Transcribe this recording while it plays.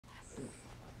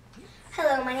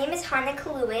Hello, my name is Hana,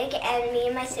 and me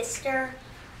and my sister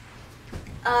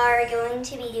are going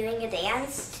to be doing a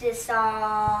dance to the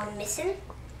song Missin'.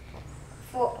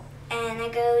 And I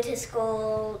go to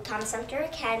school, Thomas Sumter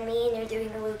Academy, and they're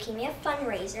doing the Leukemia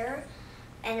Fundraiser.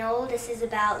 And all this is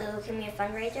about the Leukemia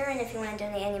Fundraiser, and if you want to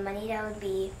donate any money, that would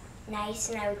be nice,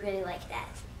 and I would really like that.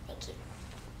 Thank you.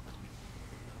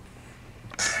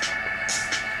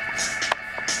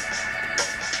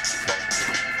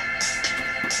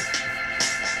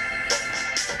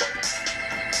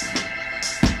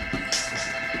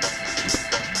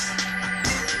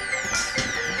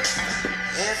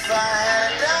 If I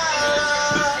had $1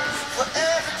 for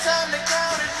every time they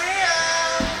counted me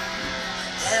out,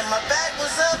 and my back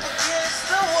was up against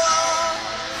the wall,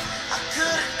 I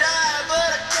could have died, but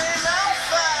I came out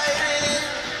fighting.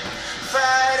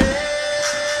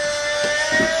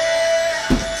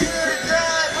 Could have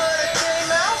died, but I came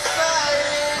out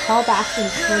fighting. Call back and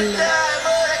turn that.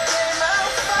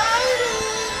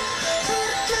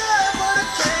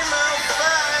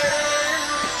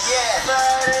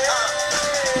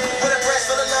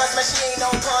 She ain't no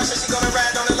punch, so she gonna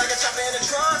ride on it like a chopper in a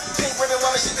trunk. Pink ribbon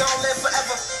woman, she gon' live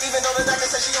forever. Even though the doctor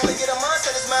said she only get a month,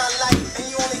 said it's my life, and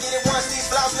you only get it once. These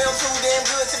flowers smell too damn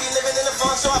good to be living in the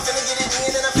funk, so I finna get it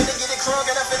in, and I finna get it crunk,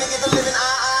 and I finna get the living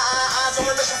eyes on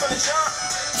remission from the jump.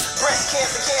 Breast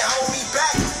cancer can't hold me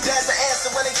back. That's the answer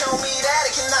when they told me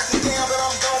that. It can knock me down, but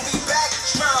I'm gon' be back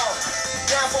strong.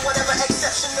 Down for whatever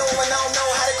exceptional, and I don't know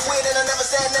how to quit, and I never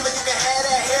said never. You can have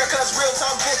that hair, cause real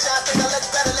talk, bitch, I think I look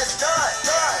better. Let's do it.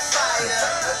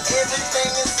 Everything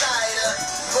inside her,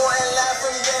 born live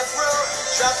from death row.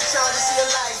 Drop the charges, see a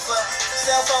lifer.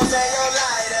 Cell phones and your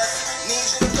lighters. Need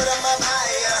you to put them up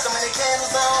higher. So many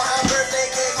candles on her birthday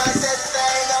cake, might set the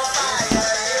thing on fire.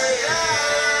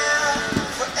 Yeah.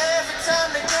 For every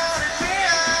time they counted me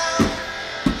out,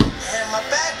 and my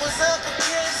back was up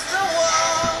against the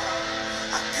wall,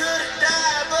 I could have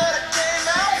died, but I came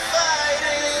out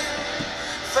fighting.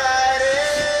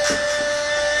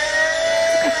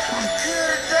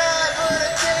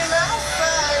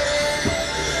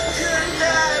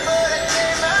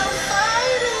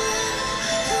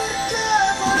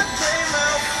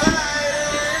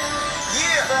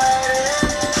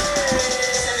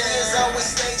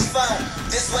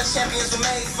 Champions were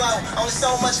made for. Only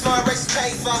so much fundraisers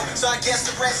pay for. So I guess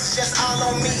the rest is just all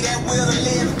on me. That will to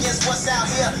live against what's out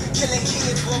here. Killing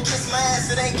kids will kiss my ass,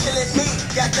 it ain't killing me.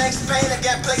 Got things to paint, I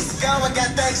got place to go, I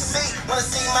got things to see. Wanna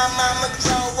see my mama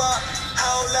grow up.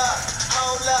 Hold up,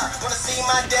 hold up. Wanna see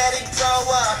my daddy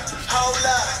grow up. Hold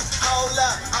up, hold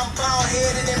up. I'm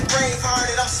bald-headed and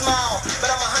brave-hearted. I'm small, but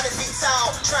I'm 100 feet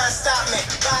tall. Try and stop me.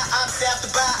 Biopsy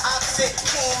after biopsy.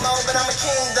 Chemo, but I'm a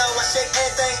king though. I shake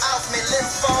everything off me.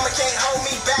 Lymphoma can't hold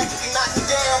me back. You can knock me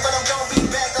down, but I'm gonna be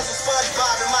back. That's what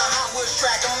SpongeBob in my Hot Wheels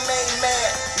track. I'm made mad,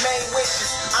 made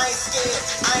wishes. I ain't scared,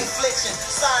 I ain't flinching.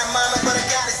 Sorry, mama, but I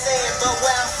gotta say it. But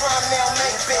where I'm from, now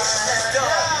make bitches. Let's do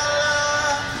it.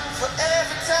 For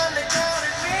every time they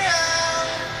counted me out,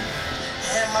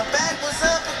 and my back was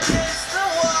up against the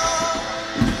wall,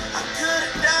 I could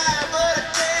have died, but I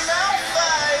came out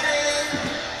fighting.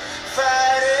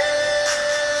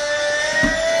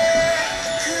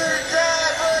 Could have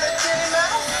died, but I came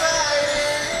out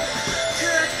fighting.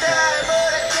 Could have died,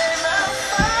 but I came out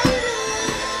fighting.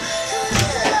 Could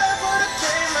have died, but I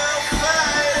came out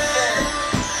fighting.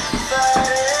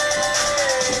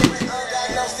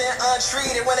 Undiagnosed and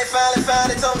untreated. When they finally found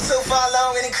it, told him too far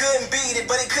long and he couldn't beat it,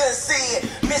 but he couldn't see it.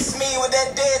 Miss me with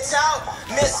that dead talk.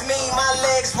 Miss me, my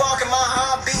legs walking, my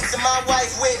heart beats, and my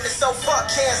wife with me. So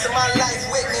fuck cancer, my life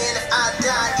with me, and if I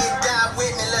die, it die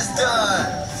with me. Let's do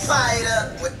it.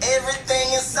 Fighter with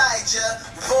everything inside ya.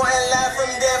 Reporting live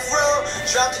from death row.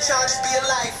 Drop the charges, be a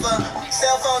lifer.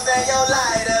 Cell phones and your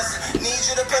lighters. Need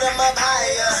you to put them up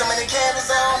higher. So many candles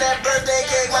on that birthday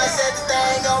cake, might set the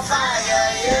thing on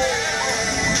fire. Yeah.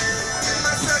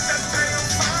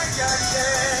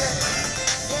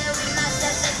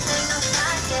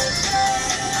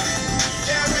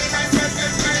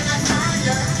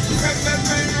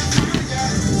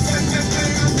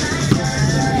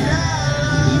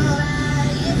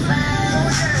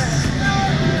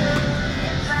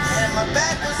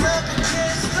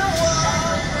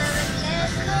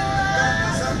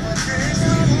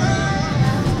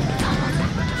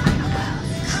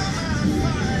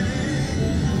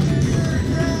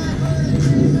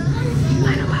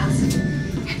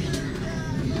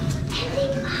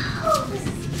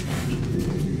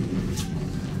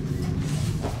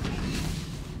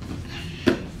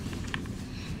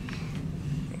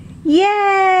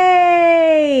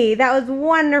 Yay! That was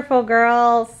wonderful,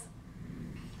 girls.